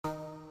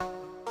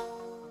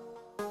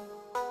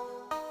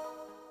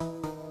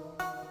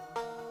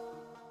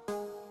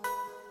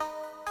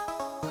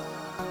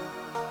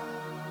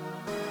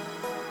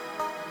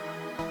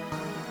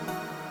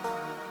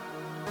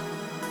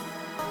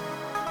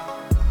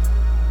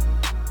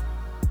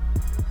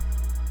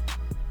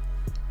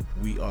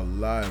are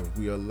live,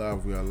 we are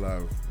live, we are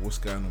live. What's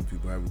going on,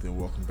 people? How you doing?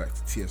 Welcome back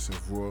to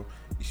TSF Raw.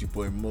 It's your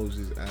boy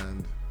Moses,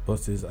 and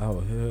Boss is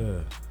out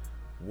here.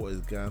 what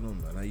is going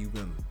on, man? How you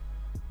been?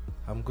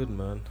 I'm good,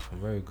 man. I'm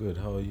very good.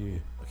 How are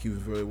you? I keep it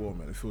very well,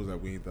 man. It feels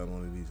like we ain't done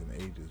one of these in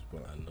ages,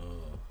 but I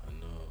know.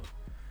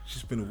 it's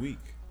just been a week.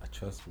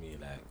 Trust me,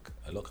 like,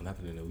 a lot can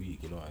happen in a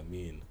week, you know what I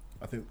mean?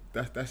 I think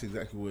that's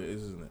exactly what it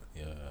is, isn't it?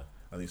 Yeah.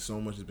 I think so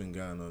much has been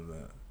going on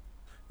that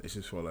it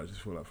just feel like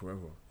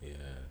forever. Yeah.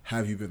 How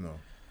have you been though?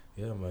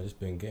 Yeah, man, just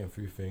been getting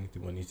through things,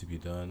 doing what needs to be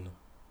done.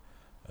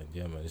 And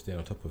yeah, man, just staying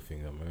on top of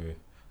things.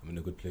 I'm in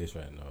a good place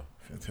right now.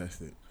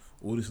 Fantastic.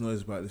 All this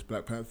noise about this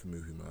Black Panther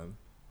movie, man.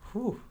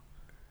 Whew.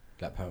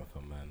 Black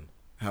Panther, man.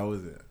 How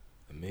was it?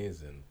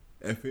 Amazing.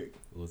 Epic?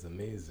 It was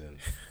amazing.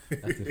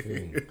 That's the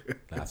thing.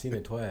 Like, I've seen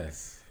it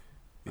twice.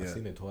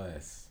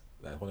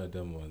 Like one of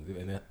them ones.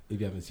 And if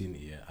you haven't seen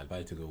it yet, I'd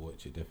like to go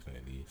watch it,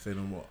 definitely. Say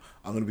no more.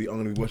 I'm gonna be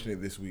watching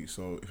it this week,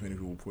 so if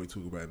anything, we'll probably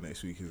talk about it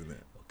next week, isn't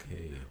it?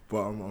 Okay.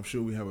 But I'm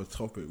sure we have a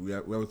topic. We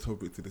have a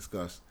topic to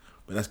discuss,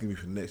 but that's gonna be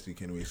for next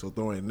week anyway. So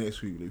don't worry.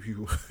 Next week,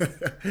 people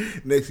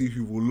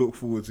will look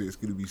forward to it. It's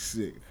gonna be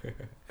sick.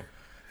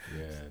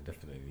 Yeah,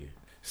 definitely.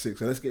 Sick.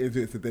 So let's get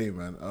into it today,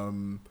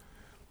 man.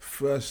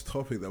 First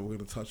topic that we're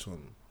gonna touch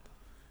on.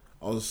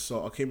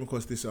 I came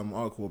across this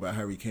article about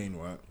Harry Kane,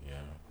 right?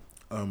 Yeah.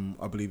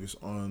 I believe it's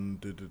on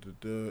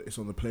it's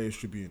on the Players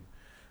Tribune,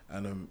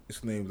 and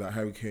it's named like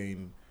Harry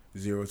Kane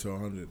 0 to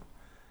 100,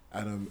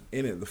 and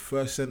in it, the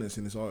first sentence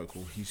in this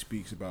article, he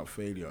speaks about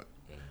failure,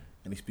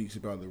 and he speaks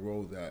about the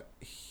role that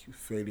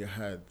failure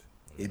had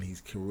in his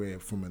career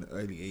from an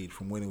early age,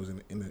 from when he was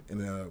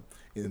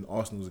in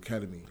Arsenal's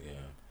academy. Yeah.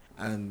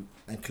 And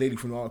clearly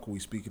from the article,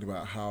 he's speaking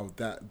about how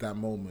that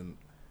moment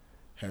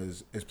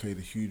has played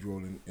a huge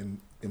role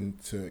in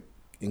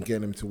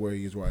getting him to where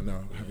he is right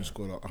now, having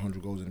scored like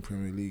 100 goals in the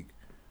Premier League.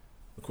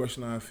 The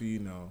question I have for you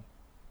now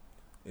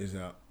is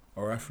that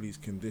are athletes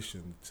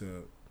conditioned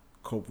to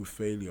cope with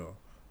failure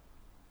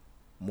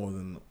more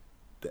than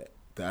the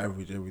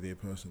average everyday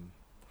person?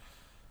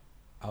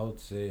 I would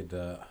say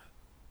that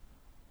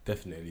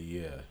definitely,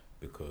 yeah,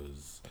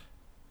 because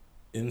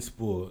in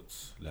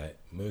sports, like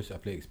most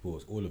athletic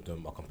sports, all of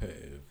them are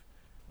competitive.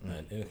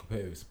 And in a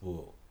competitive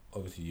sport,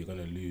 obviously you're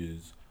going to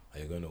lose or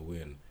you're going to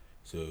win.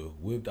 So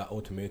with that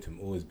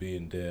ultimatum always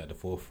being there at the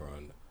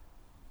forefront,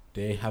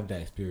 they have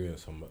that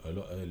experience from a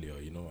lot earlier,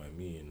 you know what I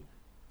mean?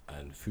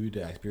 And through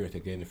that experience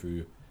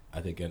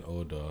as they get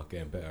older,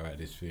 getting better at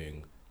this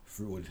thing,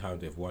 through all the times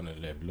they've won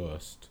and they've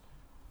lost,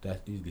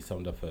 that's easily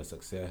summed up as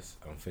success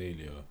and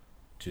failure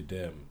to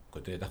them,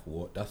 because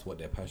that's what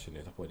their passion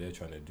is, that's what they're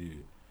trying to do.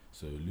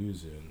 So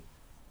losing,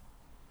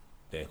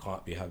 they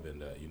can't be having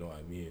that, you know what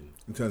I mean?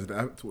 In terms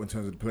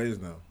of the players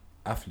now,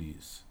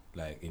 athletes,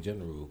 like in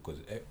general,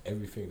 because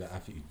everything that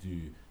athletes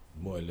do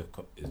more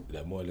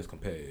or less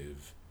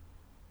competitive.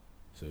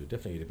 So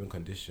definitely they've been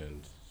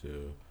conditioned. So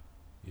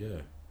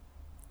yeah,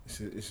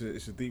 it's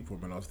a deep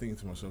one, man. I was thinking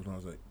to myself, and I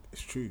was like,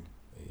 it's true.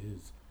 it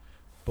is.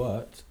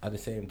 But at the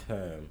same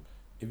time,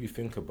 if you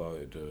think about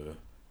it,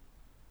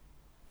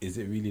 is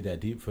it really that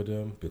deep for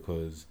them?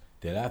 Because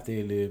the life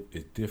they live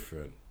is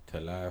different to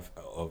life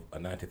of a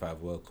 9-to-5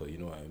 worker. You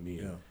know what I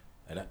mean?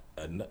 Yeah.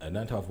 And a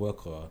 9-to-5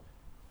 worker,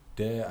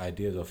 their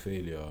ideas of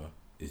failure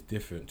is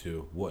different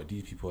to what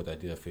these people's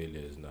idea of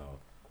failure is now.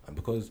 And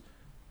because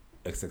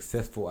a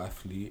successful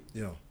athlete,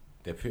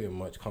 they're pretty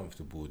much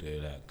comfortable.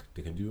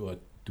 They can do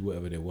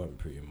whatever they want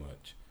pretty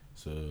much.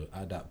 So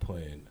at that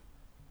point,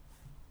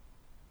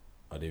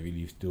 are they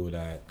really still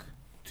like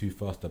too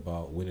fussed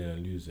about winning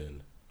and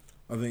losing?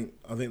 I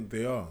think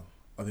they are.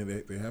 I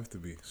think they have to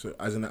be. So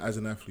as an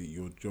athlete,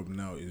 your job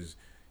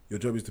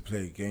is to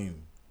play a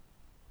game.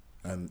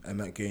 And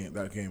that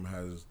game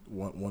has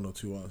one or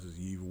two answers.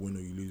 You either win or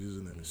you lose,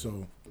 isn't it? Mm-hmm.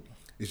 So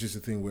it's just a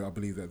thing where I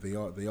believe that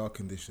they are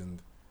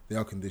conditioned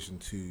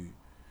to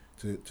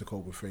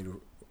cope with failure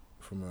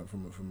from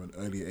an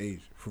early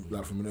age,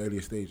 from an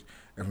earlier stage,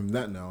 and from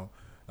that now,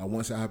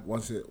 once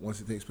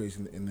it takes place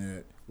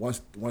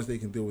once they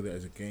can deal with it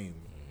as a game,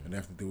 and they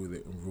have to deal with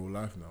it in real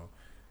life now,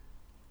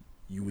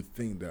 you would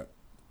think that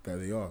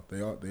they are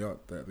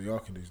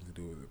conditioned to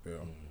deal with it better.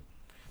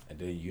 And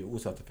then you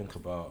also have to think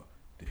about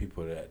the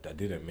people that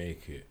didn't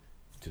make it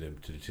to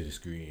the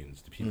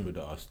screens, the people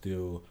that are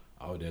still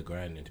out there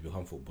grinding to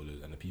become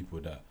footballers, and the people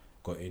that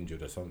got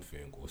injured or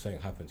something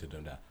happened to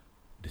them that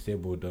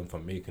disabled them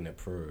from making it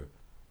pro.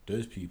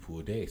 Those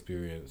people, they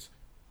experience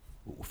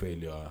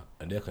failure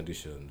and they're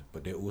conditioned,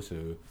 but they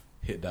also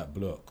hit that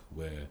block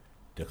where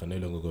they can no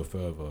longer go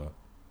further,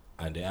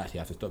 and they actually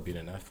have to stop being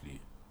an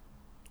athlete.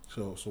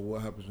 So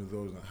what happens with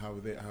those? How are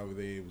they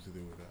able to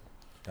deal with that?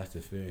 That's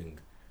the thing.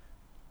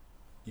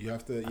 You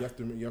have to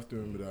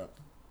remember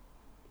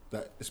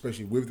that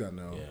especially with that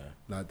now,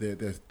 like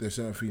there's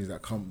certain feelings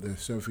that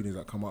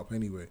come up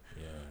anyway.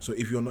 Yeah. So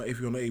if you're not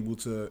able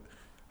to,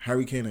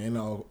 Harry Kane in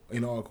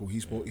an article he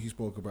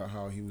spoke about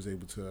how he was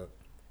able to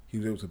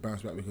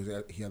bounce back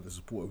because he had the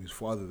support of his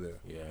father there.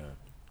 Yeah.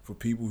 For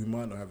people who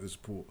might not have the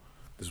support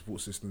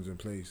systems in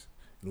place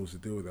in order to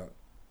deal with that.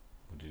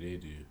 What do they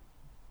do?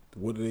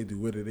 What do they do?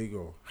 Where do they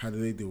go? How do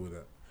they deal with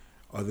that?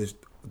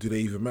 Do they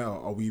even matter?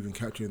 Are we even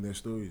capturing their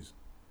stories?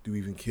 Do we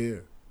even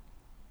care?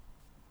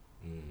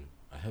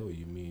 I hear what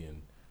you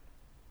mean.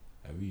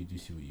 I really do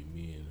see what you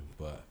mean,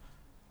 but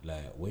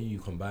like when you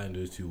combine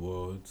those two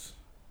worlds,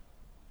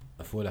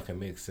 I feel like it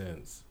makes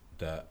sense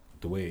that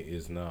the way it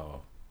is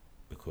now,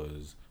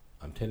 because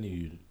I'm telling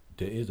you,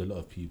 there is a lot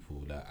of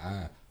people like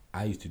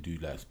I used to do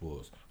like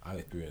sports. I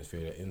experienced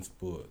failure in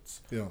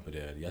sports, Yeah. but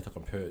then you have to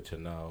compare it to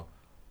now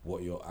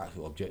what your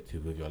actual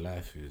objective with your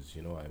life is.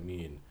 You know what I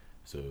mean?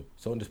 So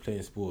someone just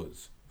playing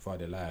sports throughout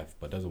their life,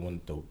 but doesn't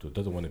want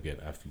to be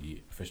an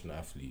athlete, professional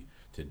athlete.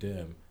 To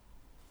them,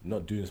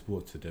 not doing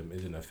sports to them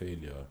isn't a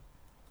failure.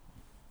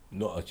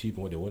 Not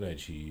achieving what they want to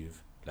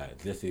achieve.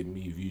 Like let's say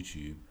me with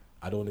YouTube,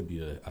 I don't want to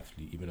be an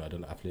athlete, even though I've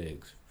done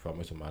athletics for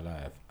most of my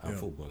life and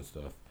football and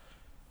stuff.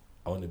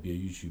 I want to be a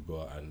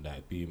YouTuber and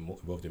like be more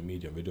involved in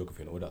media and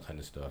videography and all that kind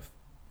of stuff.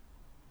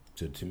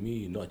 So to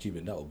me, not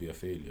achieving that would be a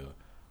failure.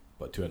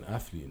 But to an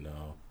athlete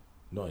now,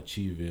 not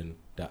achieving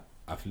that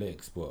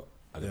athletic spot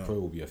as a pro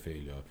will be a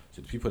failure.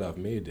 So the people that have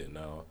made it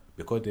now,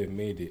 because they've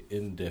made it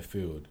in their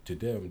field, to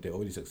them they're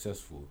already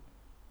successful.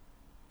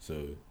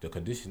 So the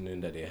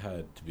conditioning that they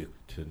had to be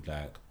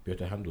able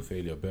to handle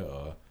failure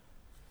better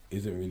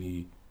isn't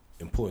really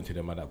important to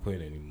them at that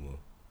point anymore.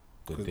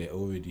 Because they've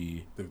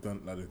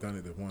done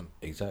it, they've won.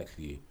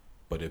 Exactly.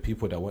 But the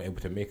people that weren't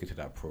able to make it to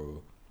that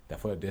pro,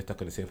 that feel like they're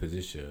stuck in the same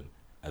position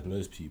as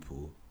most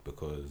people,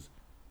 because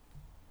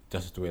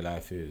that's just the way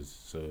life is.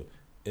 So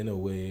in a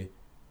way,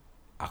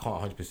 I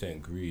can't 100%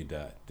 agree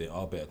that they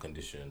are better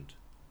conditioned.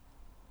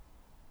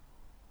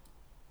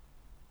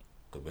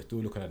 Because we're still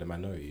looking at the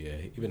minority,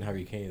 yeah. Even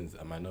Harry Kane's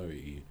a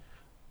minority.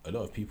 A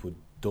lot of people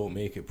don't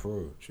make it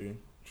pro. True.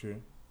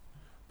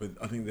 But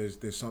I think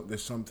there's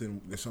something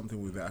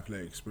with the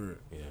athletic spirit.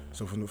 Yeah.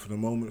 So from the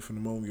moment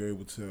you're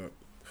able to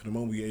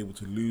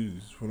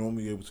lose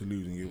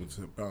and you're able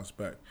to bounce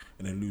back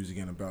and then lose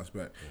again and bounce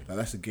back. Like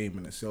that's a game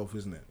in itself,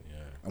 isn't it? Yeah.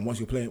 And once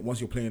you're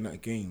playing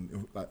that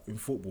game, like in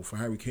football for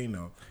Harry Kane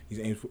now,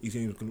 their aim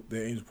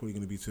is probably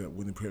going to be to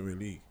win the Premier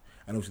League.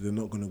 And obviously they're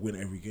not going to win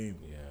every game.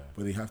 Yeah.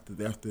 But they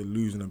have to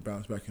lose and then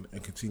bounce back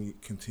and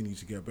continue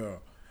to get better.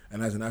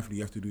 And as an athlete,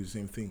 you have to do the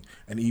same thing.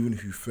 And even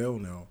if you fail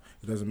now,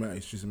 it doesn't matter.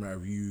 It's just a matter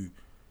of you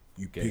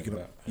picking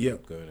up,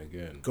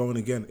 going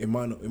again. It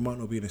might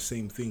not be the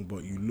same thing,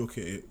 but you look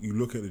at it. You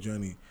look at the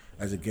journey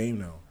as a game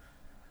now.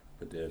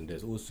 But then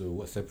there's also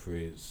what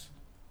separates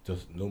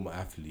just normal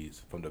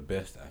athletes from the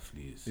best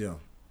athletes. Yeah.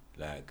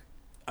 Like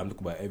I'm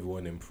talking about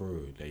everyone in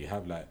pro. Like you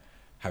have like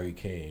Harry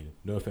Kane.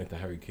 No offense to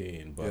Harry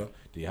Kane, but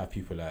you have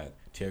people like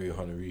Thierry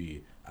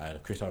Henry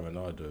and Cristiano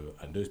Ronaldo,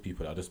 and those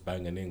people are just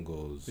banging in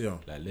goals,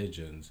 like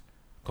legends.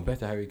 Compared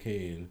to Harry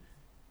Kane,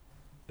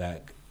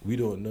 like we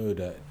don't know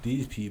that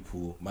these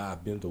people might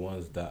have been the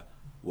ones that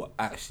were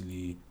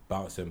actually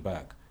bouncing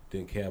back,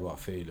 didn't care about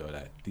failure.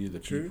 Like these are the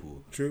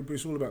people. True, but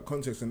it's all about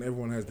context, and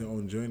everyone has their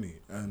own journey.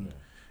 And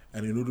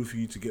in order for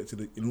you to get to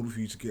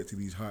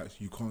these heights,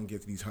 you can't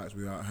get to these heights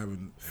without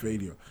having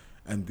failure.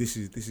 And this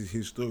is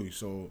his story.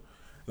 So.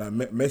 Like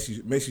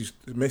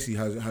Messi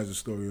has a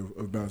story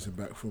of bouncing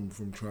back from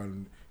trial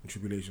and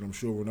tribulation. I'm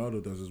sure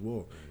Ronaldo does as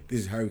well. This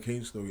is Harry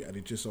Kane's story, and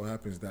it just so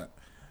happens that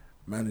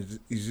man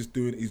he's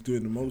doing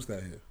the most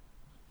out here.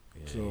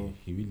 Yeah, so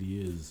he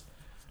really is.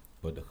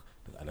 But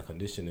the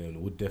conditioning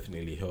would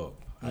definitely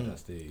help at that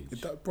stage.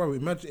 Bro,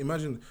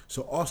 imagine.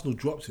 So Arsenal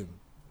dropped him.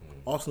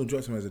 Arsenal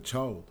dropped him as a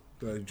child.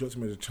 Like, dropped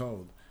him as a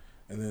child,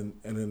 and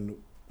then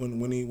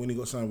when he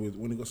got signed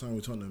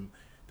with Tottenham,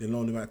 they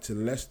loaned him out to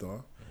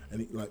Leicester. And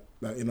he, like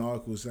in the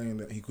article saying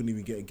that he couldn't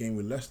even get a game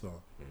with Leicester.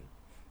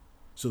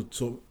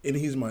 So in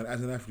his mind,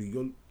 as an athlete,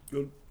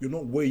 you're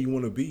not where you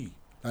want to be.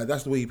 Like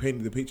that's the way he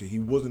painted the picture. He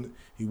wasn't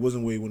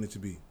where he wanted to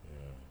be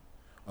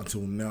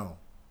until now,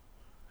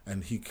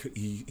 and he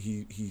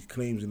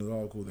claims in the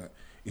article that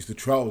it's the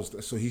trials.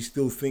 So he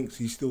still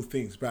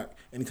thinks back.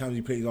 Anytime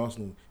he plays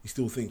Arsenal, he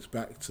still thinks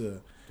back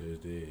to those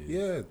days.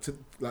 Yeah,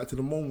 to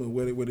the moment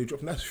where they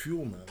dropped. And that's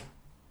fuel, man.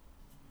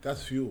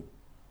 That's fuel.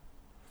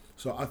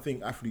 So I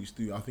think athletes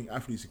do. I think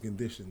athletes are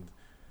conditioned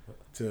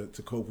to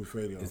cope with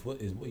failure. It's what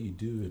you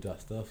do with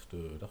that stuff,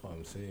 though. That's what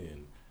I'm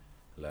saying.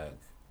 Like,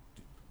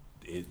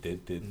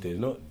 they're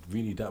not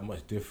really that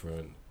much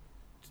different,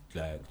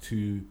 like,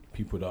 to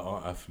people that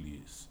aren't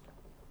athletes,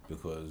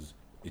 because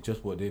it's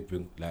just what they've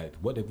been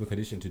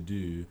conditioned to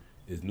do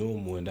is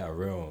normal in that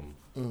realm.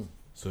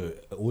 So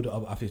all the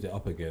other athletes they're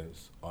up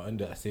against are in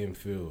that same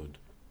field.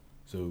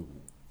 So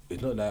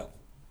it's not like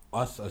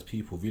us as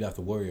people really have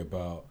to worry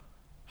about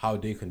how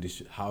they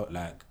condition, how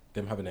like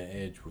them having an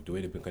edge with the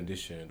way they've been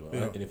conditioned or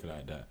anything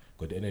like that.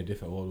 Because they're in a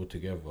different world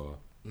altogether.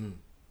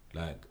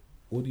 Like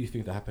all these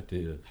things that happened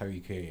to Harry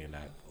Kane,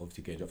 like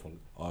obviously getting dropped from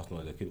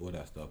Arsenal as a kid, all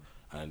that stuff,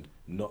 and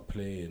not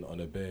playing on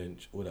a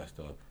bench, all that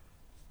stuff.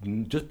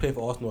 Just playing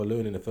for Arsenal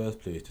alone in the first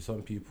place to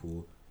some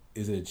people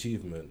is an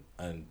achievement,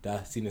 and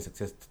that's seen as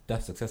success.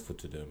 That's successful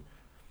to them.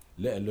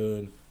 Let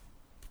alone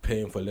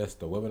playing for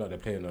Leicester, whether or not they're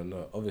playing or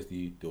not.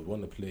 Obviously they would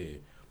want to play,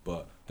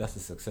 but that's a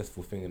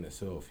successful thing in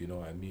itself. You know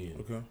what I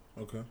mean?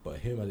 Okay. But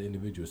him as an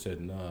individual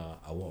said, "Nah,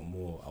 I want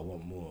more. I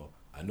want more."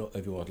 And not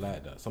everyone's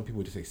like that. Some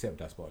people just accept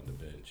that spot on the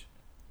bench,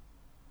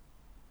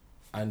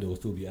 and they will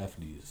still be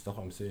athletes. That's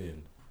what I'm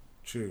saying.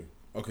 True.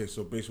 Okay,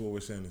 so basically what we're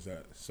saying is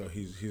that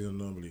he's an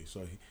anomaly.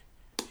 So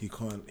he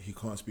can't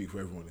speak for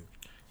everyone.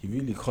 He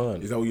really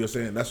can't. Is that what you're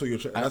saying? That's what you're.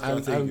 That's what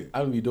I take it.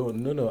 And we don't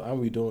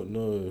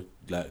know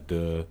like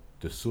the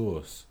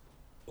source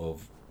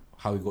of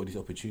how he got these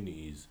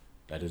opportunities.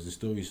 Like, does the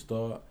story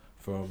start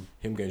from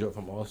him getting dropped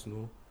from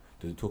Arsenal?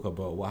 Does it talk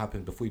about what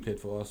happened before he played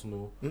for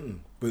Arsenal?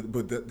 But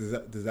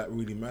does that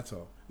really matter?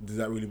 Does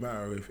that really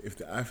matter if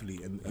the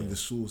athlete and the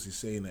source is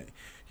saying that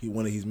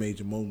one of his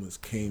major moments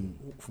came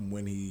from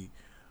when he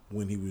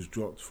was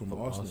dropped from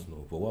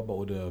Arsenal? But what about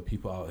all the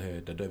people out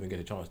here that don't even get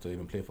a chance to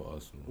even play for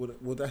Arsenal?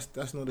 Well,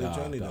 that's not their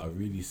journey. That are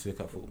really sick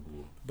at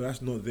football. But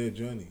that's not their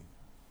journey.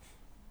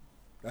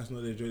 That's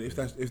not their journey. If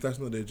that's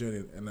not their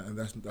journey, and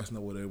that's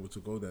not what they're able to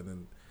go there,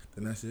 then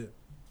that's it.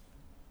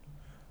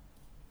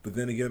 But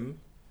then again,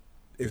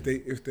 if they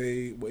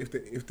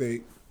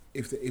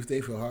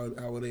feel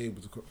how are they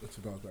able to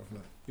bounce back from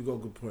that? You got a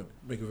good point.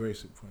 Make a very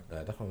sick point.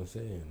 That's what I'm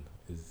saying.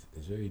 It's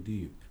very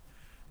deep.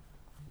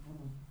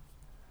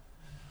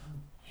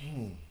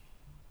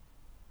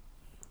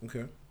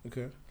 Okay.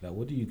 Like,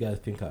 what do you guys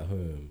think at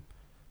home?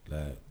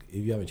 Like,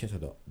 if you haven't checked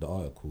out the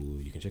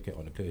article, you can check it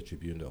on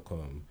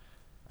theplayertribune.com,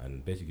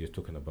 and basically it's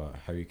talking about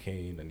Harry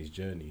Kane and his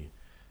journey.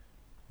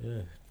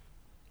 Yeah.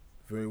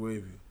 Very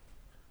wavy.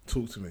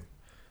 Talk to me.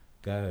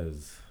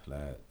 Guys,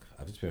 like,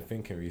 I've just been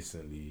thinking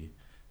recently,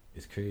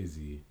 it's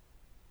crazy,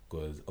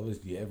 because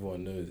obviously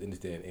everyone knows in this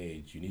day and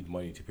age, you need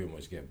money to pretty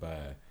much get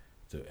by.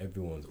 So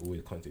everyone's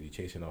always constantly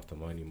chasing after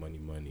money.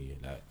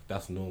 Like,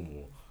 that's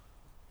normal.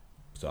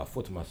 So I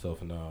thought to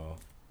myself now,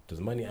 does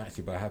money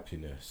actually buy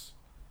happiness?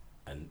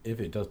 And if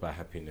it does buy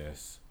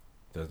happiness,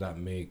 does that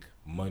make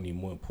money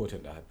more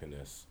important than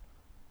happiness?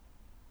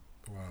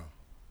 Wow.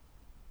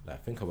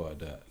 Like, think about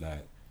that.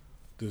 Like,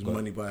 does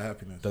money buy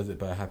happiness? Does it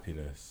buy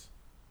happiness?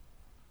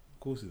 Of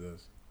course it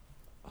does.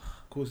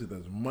 Of course it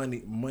does.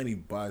 Money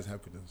buys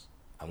happiness.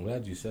 I'm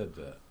glad you said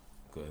that,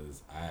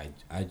 because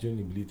I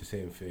genuinely believe the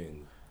same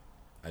thing.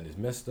 And it's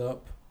messed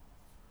up,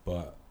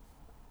 but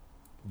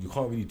you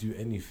can't really do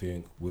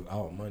anything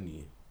without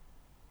money.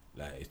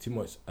 Like, it's too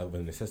much of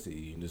a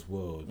necessity in this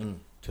world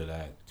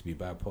to be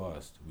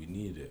bypassed. We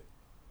need it.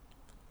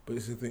 But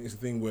it's a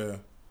thing where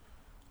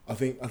I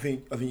think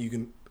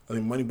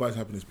money buys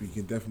happiness, but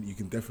you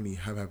can definitely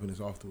have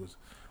happiness afterwards.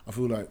 I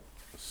feel like,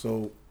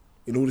 so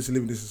in order to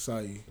live in this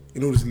society,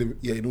 in order to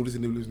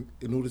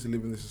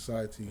live in this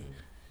society,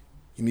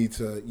 you need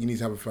to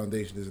have a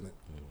foundation, isn't it?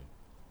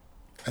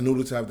 In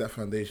order to have that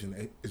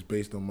foundation, it's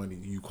based on money.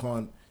 You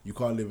can't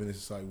live in this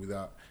society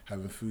without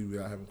having food,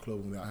 without having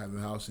clothing, without having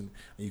housing,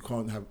 and you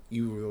can't have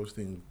either of those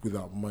things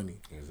without money.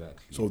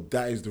 Exactly. So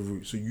that is the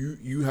root. So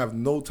you have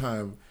no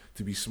time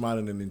to be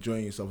smiling and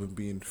enjoying yourself and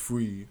being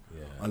free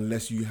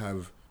unless you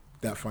have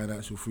that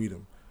financial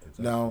freedom.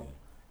 Exactly. Now,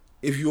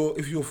 if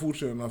you're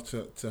fortunate enough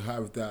to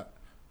have that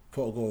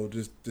pot of gold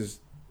just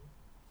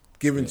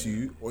given to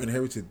you or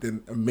inherited,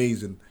 then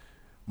amazing.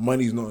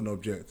 Money is not an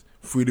object.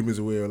 Freedom is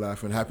a way of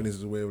life, and happiness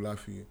is a way of life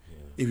for you.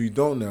 Yeah. If you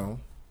don't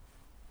now,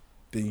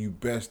 then you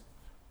best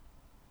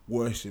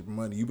worship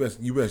money. You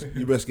best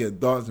get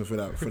dancing for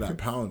that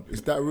pound.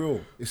 It's that real.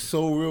 It's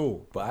so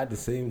real. But at the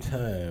same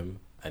time,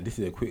 and this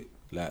is a quick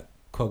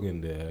cog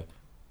in there,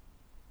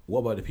 what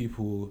about the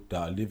people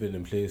that are living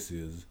in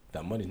places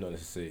that money is not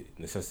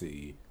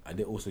necessity, and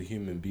they're also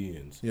human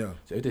beings? Yeah.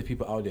 So if there's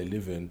people out there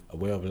living a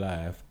way of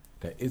life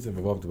that isn't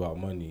revolved about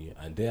money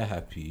and they're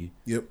happy,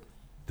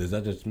 does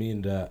that just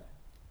mean that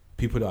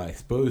people that are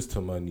exposed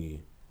to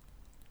money,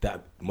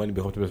 that money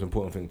becomes the most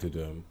important thing to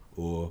them,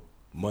 or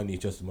money is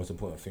just the most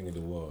important thing in the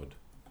world?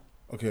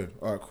 Okay,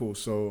 all right, cool.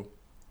 So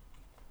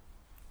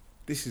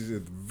this is a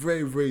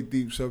very, very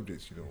deep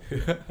subject, you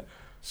know.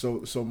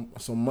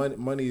 so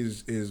money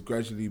is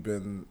gradually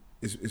been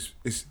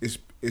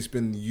it's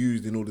been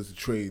used in order to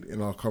trade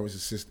in our current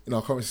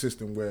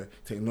system where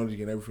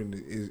technology and everything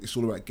is, it's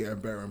all about getting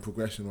better and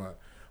progression. Right,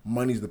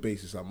 money is the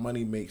basis. Like,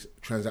 money makes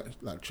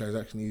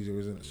transaction easier,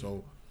 isn't it?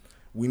 So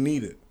we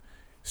need it.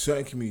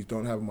 Certain communities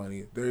don't have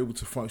money; they're able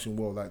to function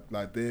well.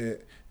 Like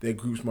their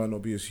groups might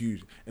not be as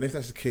huge, and if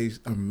that's the case,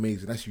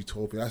 amazing. That's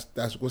utopia.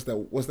 That's what's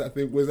that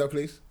thing? Where's that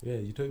place? Yeah,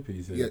 Utopia.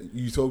 You said. Yeah,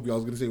 Utopia. I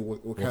was gonna say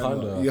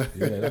Wakanda. Yeah,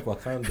 that's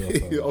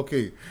Wakanda.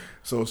 Okay,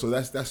 so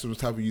that's some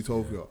type of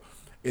utopia. Yeah.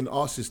 In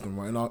our system,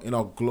 right, in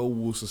our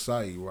global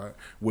society, right,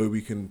 where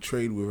we can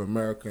trade with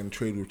America and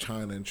trade with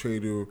China and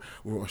trade with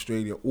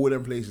Australia, all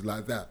them places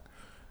like that,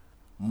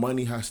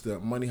 money has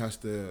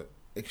to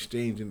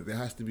exchange, and there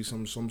has to be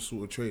some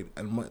sort of trade,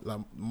 and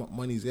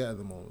money's there at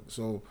the moment.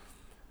 So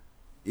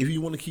if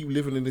you want to keep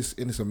living in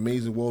this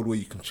amazing world where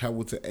you can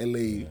travel to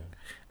LA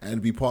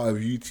and be part of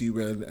YouTube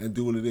and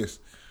do all of this,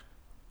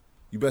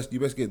 you best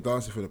get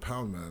dancing for the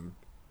pound, man.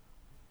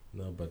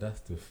 No, but that's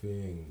the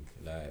thing.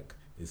 Like,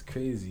 it's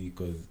crazy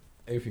because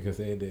everything you're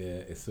saying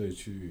there is so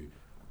true.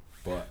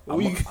 But What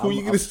are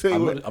you gonna say?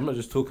 I'm not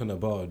just talking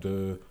about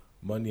the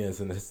money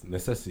as a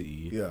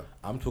necessity. Yeah.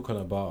 I'm talking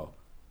about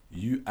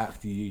you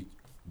actually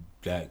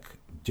like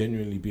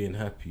genuinely being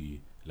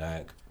happy,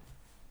 like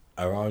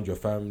around your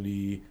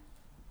family,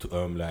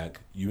 like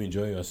you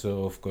enjoying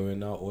yourself,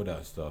 going out, all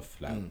that stuff.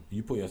 Like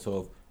you put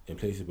yourself in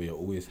places where you're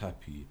always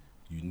happy.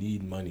 You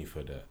need money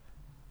for that.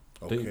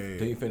 Okay. Don't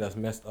you think that's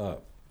messed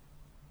up?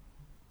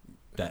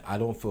 That I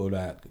don't feel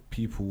like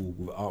people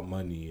without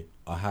money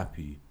are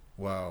happy.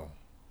 Wow.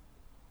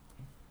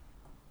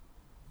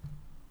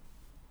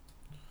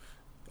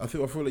 I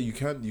feel like you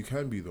can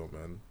be though,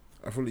 man.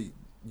 I feel like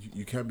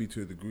you can be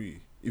to a degree.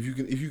 If you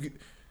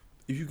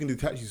can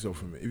detach yourself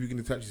from it. If you can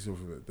detach yourself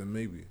from it, then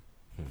maybe.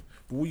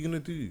 But what are you gonna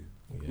do?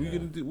 Yeah. What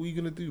are you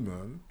gonna do,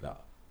 man? Like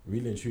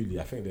really and truly,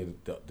 I think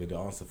they're the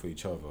answer for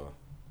each other.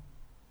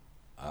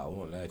 I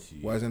won't lie to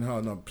you. Why isn't how?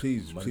 No,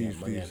 please. Money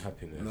and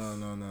happiness.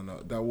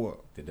 No. That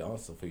what? They're the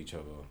answer for each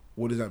other.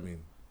 What does that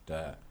mean?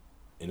 That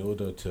in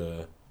order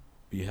to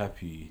be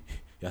happy,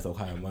 you have to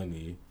acquire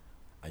money,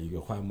 and you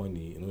acquire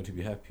money in order to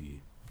be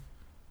happy.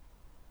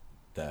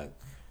 That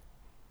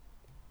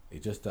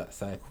it's just that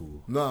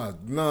cycle. No.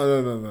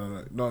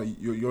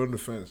 You're on the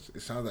fence.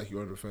 It sounds like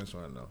you're on the fence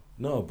right now.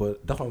 No,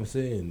 but that's what I'm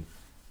saying.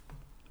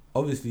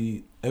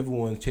 Obviously,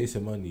 everyone's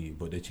chasing money,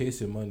 but they're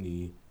chasing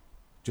money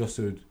just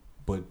so.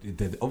 But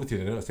obviously,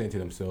 they're not saying to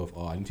themselves,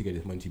 "Oh, I need to get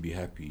this money to be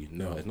happy."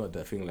 No, it's not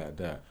that thing like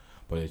that.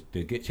 But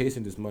they get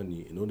chasing this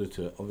money in order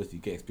to obviously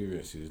get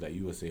experiences, like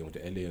you were saying with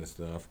the LA and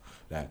stuff,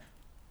 like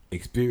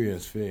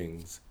experience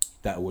things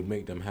that would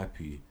make them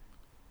happy.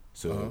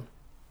 So,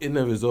 in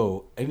the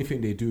result, anything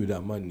they do with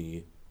that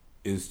money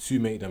is to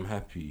make them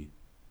happy,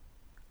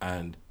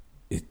 and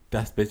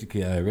that's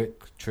basically a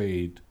direct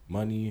trade: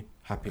 money,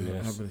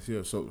 happiness.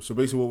 Yeah. So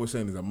basically, what we're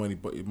saying is that money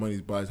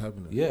buys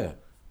happiness. Yeah,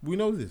 we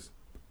know this.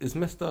 It's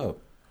messed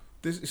up.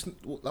 It's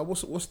like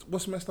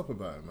what's messed up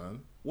about it, man?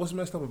 What's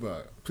messed up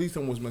about it? Please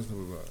tell me what's messed up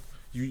about it.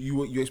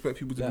 You expect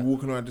people to be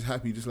walking around just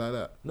happy, just like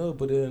that? No,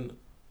 but then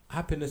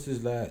happiness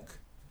is like,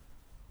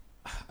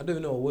 I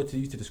don't know what to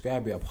use to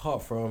describe it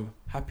apart from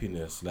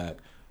happiness. Like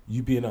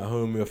you being at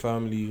home with your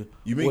family.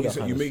 You make it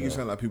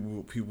sound like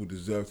people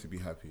deserve to be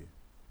happy.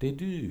 They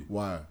do.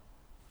 Why?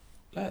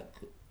 Like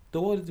the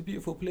world is a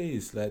beautiful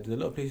place. Like there's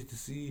a lot of places to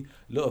see,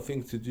 a lot of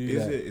things to do.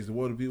 Is the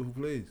world a beautiful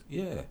place?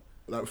 Yeah.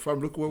 Like, fam,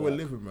 look where we're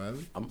living,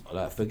 man. I'm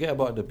like, forget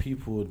about the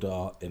people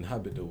that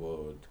inhabit the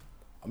world.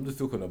 I'm just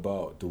talking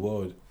about the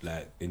world,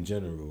 like in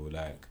general.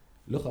 Like,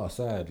 look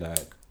outside.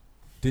 Like,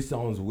 this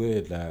sounds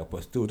weird, like,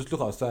 but still, just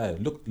look outside.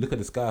 Look at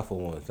the sky for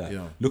once. Like,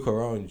 look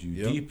around you.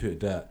 Yep. Deep it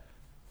that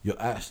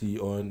you're actually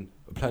on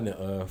planet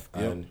Earth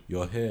and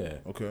you're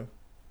here. Okay.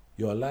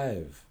 You're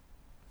alive.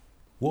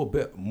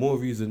 What more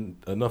reason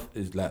enough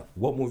is like?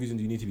 What more reason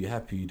do you need to be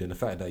happy than the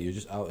fact that you're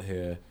just out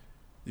here?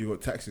 You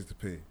got taxes to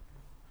pay.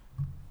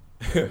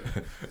 And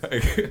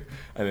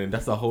then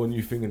that's a whole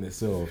new thing in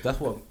itself.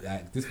 That's what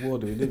like this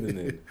world we're living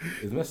in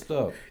is messed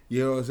up.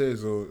 You know what I'm saying?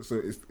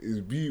 So it's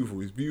beautiful.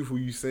 It's beautiful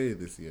you say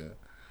this, yeah.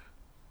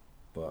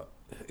 But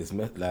it's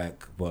but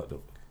the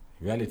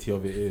reality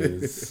of it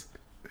is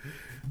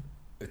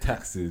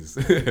taxes.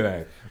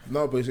 Like,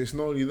 no, but it's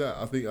not only that.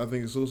 I think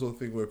it's also a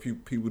thing where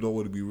people don't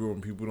want to be real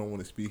and people don't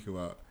want to speak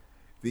about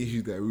the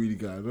issues that are really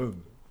going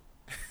on.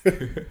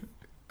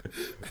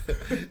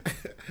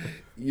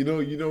 you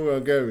know where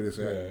I'm going with this,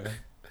 right? Yeah.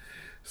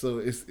 So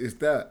it's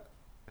that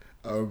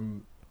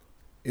in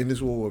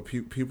this world where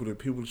people are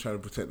trying to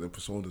protect their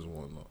personas and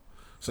whatnot.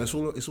 So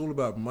it's all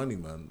about money,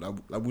 man.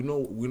 Like we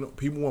know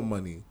people want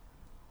money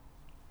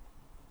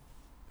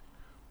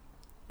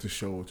to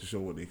show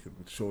what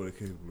they're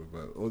capable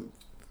about.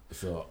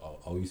 So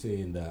are we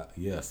saying that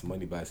yes,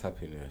 money buys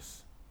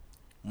happiness?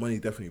 Money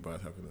definitely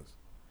buys happiness.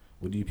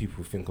 What do you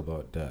people think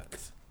about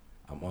that?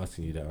 I'm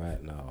asking you that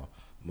right now.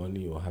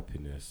 Money or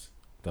happiness?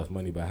 Does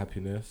money buy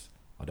happiness?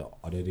 Are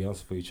they the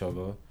answer for each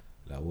other?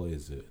 Like, what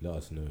is it? Let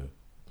us know.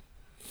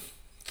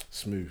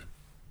 Smooth.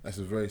 That's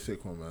a very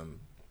sick one, man.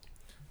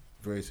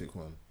 Very sick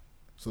one.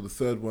 So the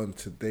third one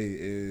today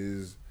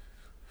is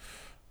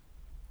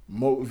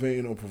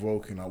motivating or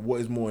provoking. Like, what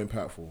is more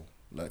impactful?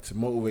 Like, to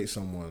motivate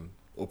someone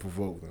or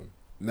provoke them?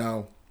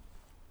 Now,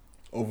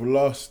 over the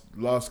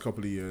last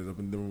couple of years, I've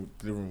been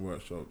delivering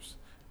workshops,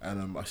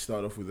 and I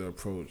started off with the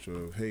approach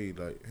of, hey,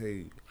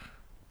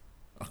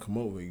 I can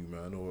motivate you,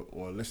 man,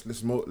 or let's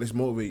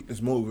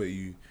motivate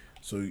you,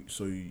 so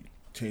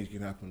change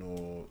can happen,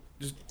 or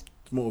just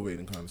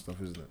motivating kind of stuff,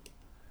 isn't it?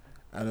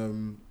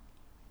 And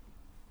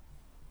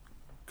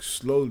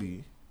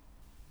slowly,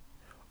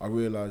 I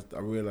realized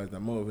that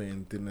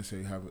motivating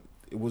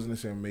wasn't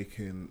necessarily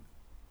making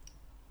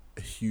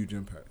a huge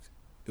impact.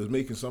 It was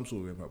making some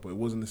sort of impact, but it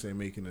wasn't necessarily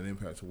making an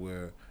impact to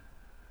where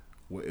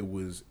it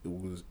was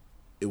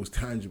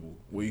tangible,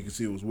 where you can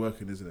see it was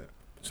working, isn't it?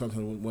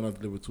 Sometimes when I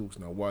deliver talks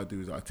now, what I do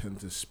is I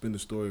tend to spin the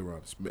story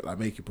around, like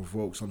make it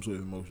provoke some sort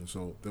of emotion.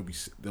 So there'll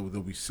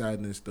be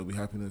sadness, there'll be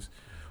happiness,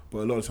 but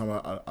a lot of the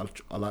time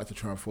I like to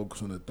try and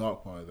focus on the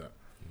dark part of that.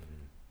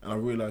 And I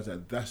realize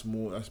that that's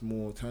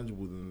more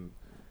tangible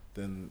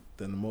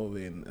the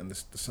motivating and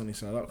the sunny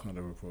side up kind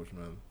of approach,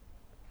 man.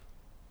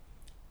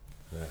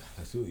 Like,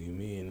 I see what you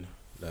mean.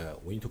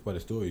 Like, when you talk about the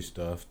story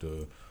stuff,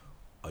 though,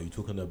 are you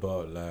talking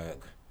about,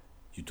 like,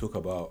 you talk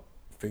about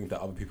things that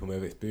other people may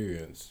have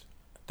experienced,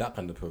 that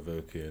kind of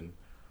provoking,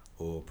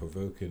 or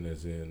provoking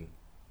as in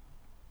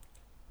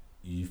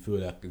you feel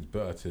like it's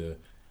better to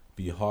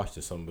be harsh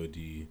to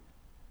somebody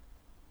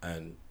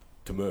and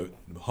to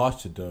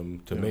harsh to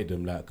them to make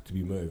them, like, to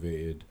be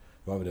motivated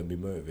rather than be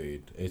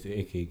motivated. It's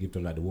aka give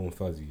them like the warm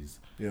fuzzies.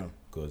 Yeah.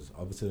 Because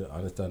obviously I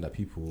understand that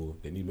people,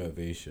 they need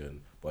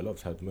motivation, but a lot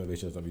of times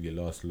motivation doesn't really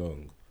last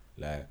long.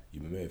 Like,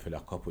 you may motivate for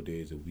like a couple of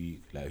days, a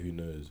week, like who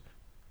knows.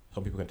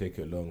 Some people can take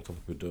it long, some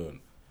people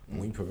don't. And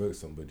when you provoke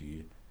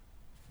somebody,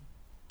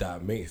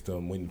 that makes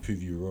them want to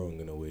prove you wrong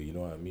in a way, you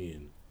know what I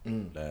mean?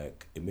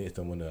 Like, it makes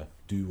them want to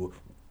do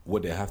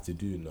what they have to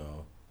do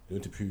now. They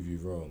want to prove you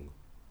wrong.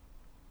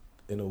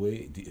 In a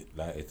way,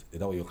 like, is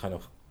that what you're kind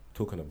of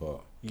talking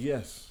about?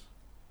 Yes.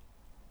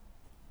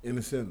 In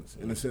a sense.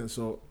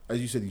 So,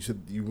 as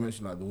you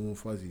mentioned like the warm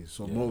fuzzies.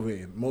 So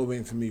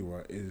motivating to me,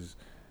 right, is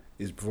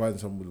providing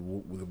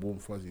someone with a warm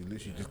fuzzy.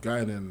 Literally just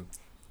guiding them,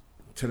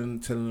 telling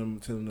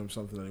them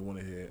something that they want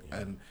to hear,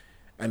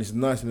 and it's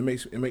nice, and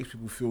it makes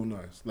people feel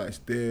nice. Like, it's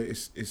there,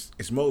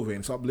 it's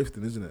motivating, it's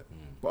uplifting, isn't it?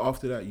 But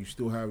after that, you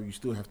still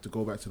have to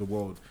go back to the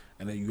world,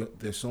 and then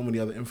there's so many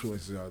other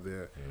influences out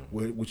there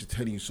which are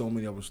telling you so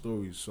many other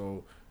stories.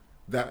 So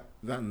that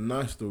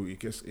nice story, it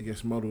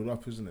gets muddled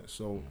up, isn't it?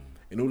 So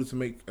in order to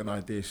make an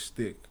idea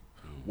stick,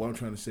 what I'm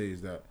trying to say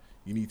is that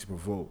you need to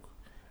provoke.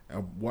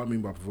 And what I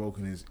mean by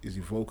provoking is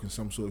evoking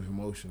some sort of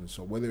emotion.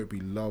 So whether it be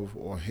love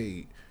or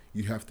hate,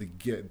 you have to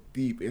get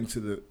deep into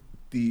the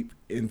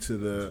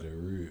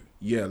root.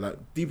 Yeah, like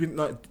deep in,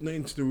 not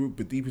into the root,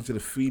 but deep into the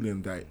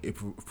feeling that it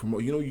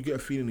promotes. You know, you get a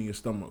feeling in your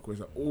stomach where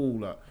it's like, oh,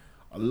 like,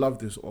 I love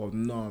this, or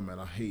nah, man,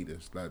 I hate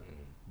this. Like,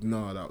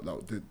 nah,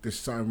 like there's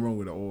something wrong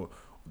with it, or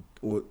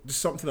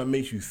just something that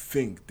makes you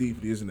think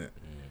deeply, isn't it?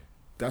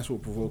 That's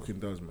what provoking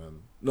does, man.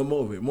 No,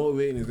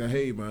 motivating is like,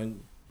 hey, man,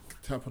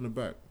 tap on the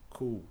back,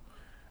 cool.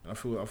 And I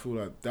feel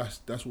like that's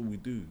what we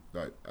do.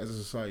 Like, as a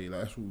society,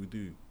 like, that's what we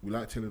do. We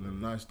like telling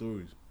them nice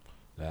stories.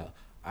 Like,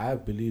 I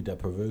believe that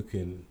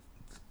provoking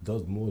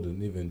does more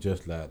than even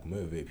just like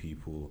motivate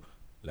people.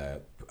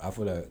 Like, I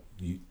feel like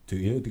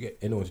to get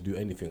anyone to do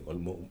anything,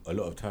 a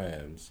lot of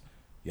times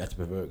you have to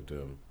provoke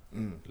them.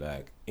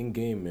 Like, in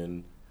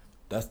gaming,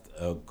 that's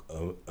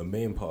a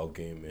main part of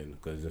gaming,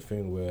 because it's a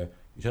thing where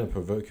you're trying to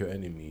provoke your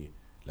enemy.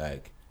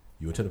 Like,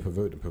 you're trying to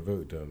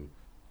provoke them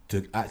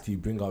to actually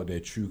bring out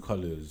their true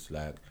colours,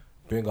 like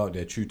bring out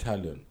their true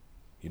talent.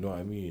 You know what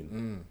I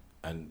mean?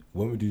 And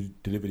when we do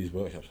deliver these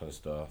workshops and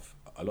stuff,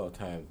 a lot of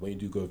times when you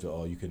do go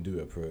to you can do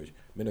it approach, you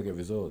may not get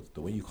results.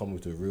 But when you come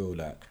with a real,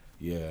 like,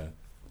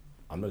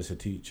 I'm not just a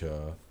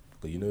teacher,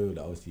 because you know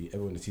that obviously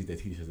everyone that sees their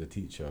teacher as a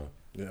teacher.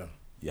 Yeah.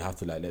 You have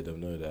to like let them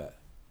know that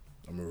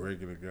I'm a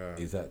regular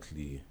guy.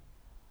 Exactly.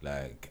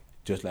 Like,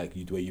 just like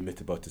the way you missed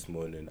the bus this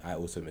morning, I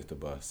also missed the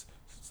bus.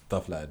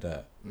 Stuff like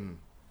that.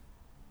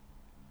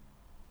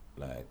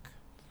 Like,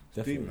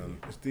 definitely. Deep, man.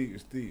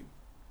 It's deep.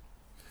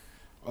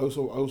 I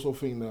also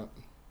think that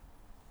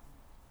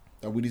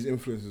with these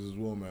influences as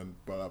well, man,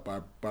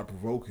 by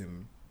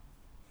provoking,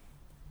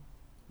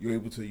 you're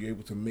able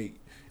to make,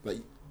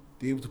 like,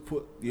 you're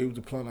able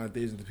to plant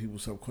ideas into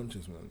people's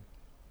subconscious, man.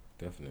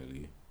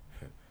 Definitely.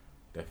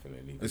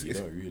 Definitely. You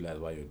don't realise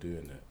why you're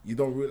doing it. You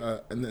don't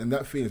realize, and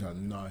that feeling's like,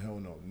 nah,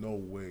 hell no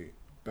way,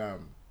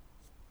 bam.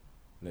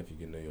 And if you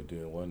can know you're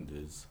doing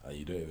wonders, and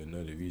you don't even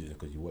know the reason,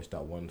 because you watched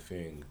that one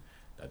thing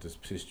that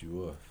just pissed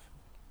you off.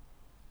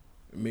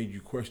 It made you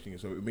question it.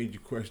 So it made you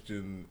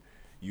question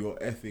your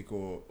ethic,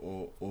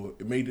 or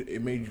it made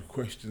you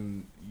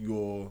question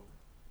your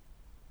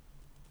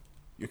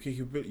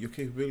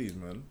capabilities,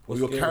 man. Or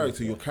your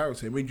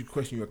character. It made you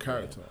question your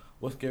character. Yeah.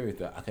 What's scary is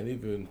that I can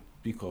even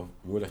speak of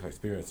real life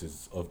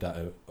experiences of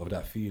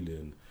that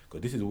feeling.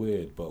 Because this is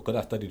weird, but because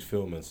I studied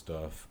film and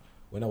stuff,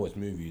 when I watch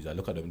movies, I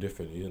look at them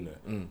differently, isn't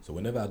it? So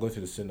whenever I go to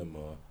the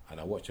cinema and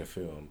I watch a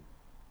film,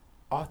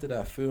 after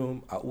that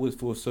film, I always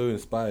feel so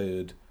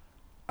inspired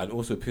and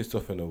also pissed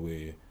off in a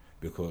way,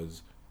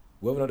 because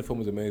whether or not the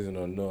film is amazing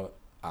or not,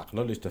 I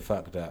acknowledge the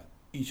fact that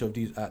each of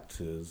these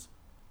actors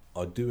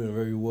are doing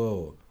very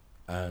well,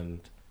 and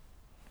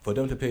for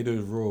them to play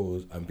those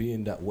roles and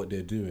being that what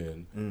they're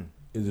doing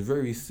is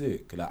very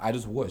sick. Like, I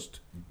just watched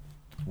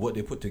what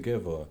they put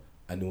together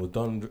and it was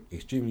done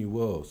extremely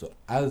well. So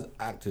as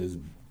actors,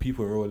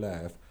 people in real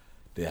life,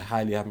 they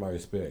highly have my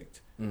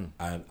respect,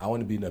 and I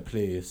want to be in a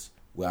place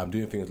where I'm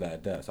doing things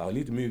like that. So I'll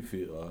leave the movie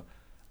theater,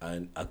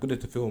 and as good as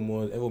the film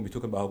was, everyone be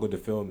talking about how good the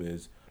film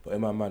is, but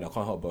in my mind I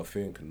can't help but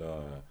think,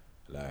 nah,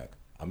 like,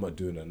 I'm not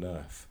doing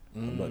enough.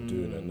 I'm not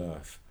doing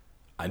enough.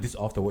 And this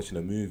after watching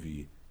a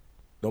movie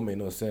don't make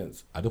no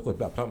sense. I just got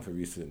Black Panther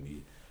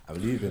recently.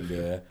 I'm leaving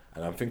there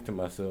and I'm thinking to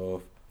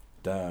myself,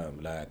 damn,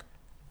 like,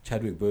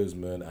 Chadwick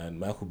Boseman and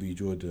Michael B.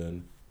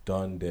 Jordan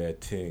done their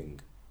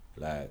thing.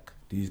 Like,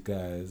 these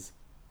guys,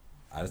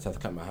 I just have to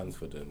clap my hands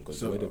for them, because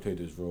the way they play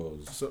those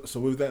roles. So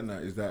with that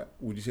now,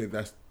 would you say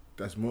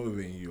that's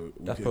motivating you.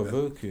 That's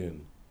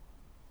provoking.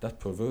 That's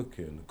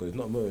provoking because it's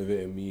not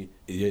motivating me.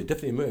 Yeah, it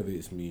definitely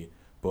motivates me,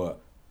 but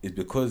it's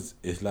because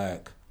it's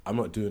like I'm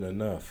not doing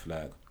enough.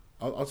 Like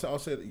I'll tell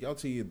you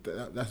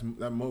that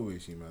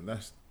motivates you, man.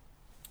 That's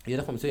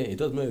what I'm saying. It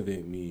does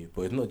motivate me,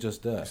 but it's not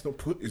just that.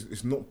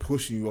 It's not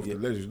pushing you off the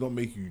ledge. It's not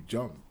making you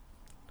jump.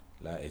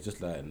 Like it's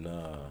just like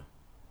nah.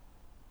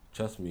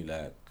 Trust me,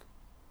 like,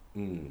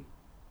 no,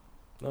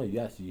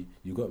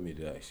 you got me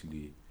there.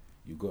 Actually,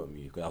 you got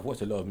me. Cause I've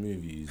watched a lot of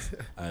movies,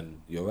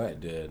 and you're right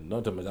there. None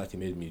of them has actually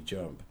made me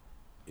jump.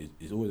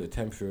 It's always a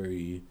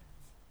temporary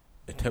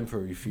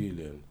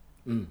feeling.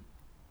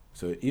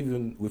 So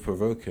even with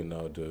Provoking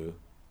now, though,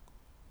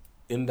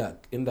 in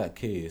that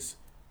case,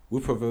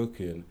 with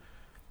Provoking,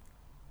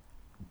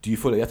 do you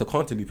feel like you have to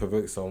constantly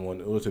provoke someone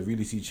in order to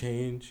really see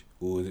change,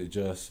 or is it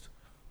just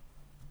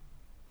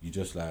you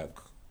just like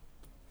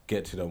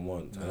get to them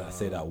once and I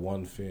say that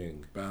one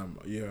thing? Bam,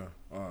 yeah.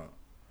 I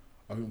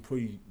think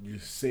probably you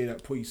say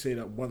that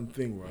one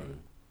thing, right?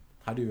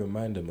 How do you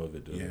remind them of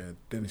it, though? Yeah,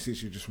 then it's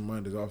literally just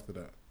reminders after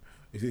that.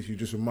 It's literally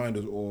just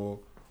reminders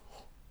or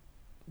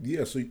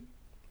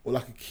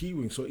like a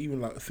keyring. So even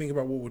like think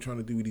about what we're trying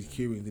to do with these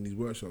keyrings in these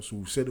workshops. So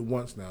we've said it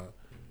once now,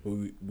 but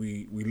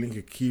we link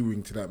a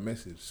keyring to that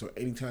message. So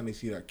anytime they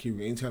see that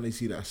keyring, anytime they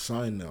see that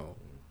sign now,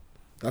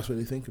 that's what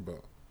they think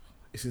about.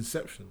 It's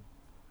inception.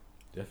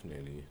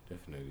 Definitely.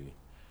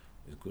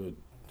 It's good.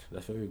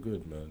 That's very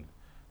good, man.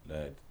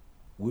 Like,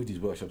 with these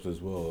workshops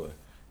as well,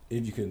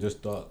 if you can just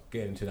start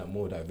getting into that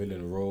more that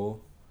villain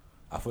role,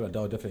 I feel like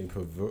that would definitely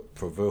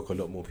provoke a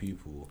lot more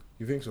people.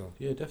 You think so?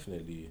 Yeah,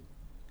 definitely.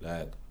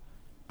 Like,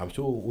 I'm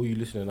sure all you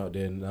listening out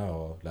there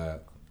now,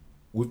 like,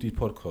 with these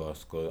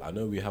podcasts, because I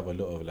know we have a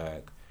lot of,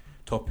 like,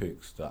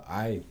 topics that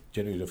I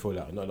genuinely feel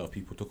like not a lot of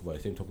people talk about,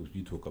 the same topics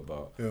we talk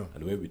about, and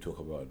the way we talk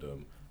about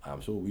them. I'm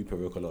sure we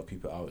provoke a lot of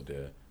people out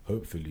there.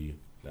 Hopefully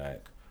I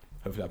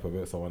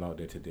provoke someone out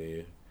there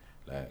today.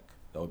 Like,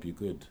 that would be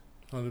good.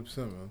 100%,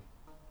 man.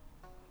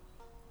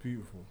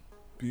 Beautiful.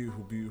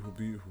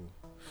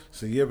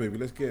 So yeah, baby,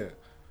 let's get it.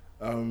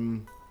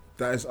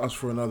 That is us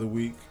for another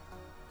week.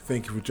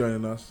 Thank you for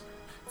joining us.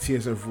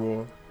 TSF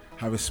Raw.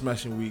 Have a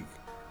smashing week.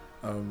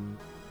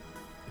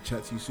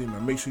 Chat to you soon,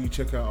 man. Make sure you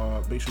check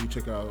out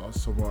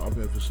some of our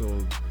other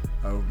episodes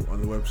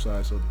on the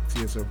website. So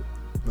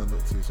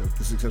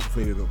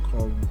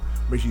thesuccessfulfailure.com.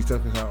 Make sure you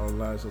check us out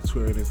online. So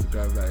Twitter and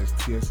Instagram, that is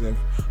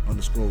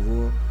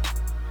TSF_Raw.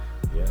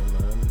 Yeah,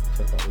 man.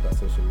 Check out all that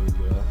social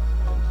media.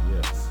 And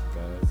yes,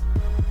 guys.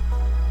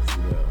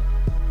 See you later.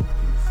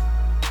 Peace.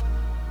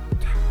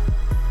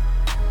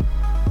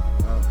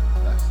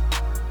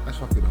 That's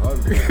fucking hard.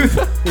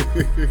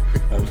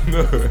 I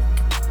know.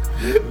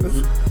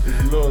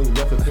 It's long. You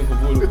have to think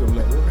of all of them.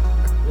 Like,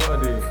 what are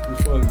they?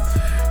 Which ones?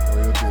 Oh,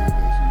 you're doing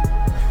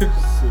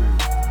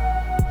this.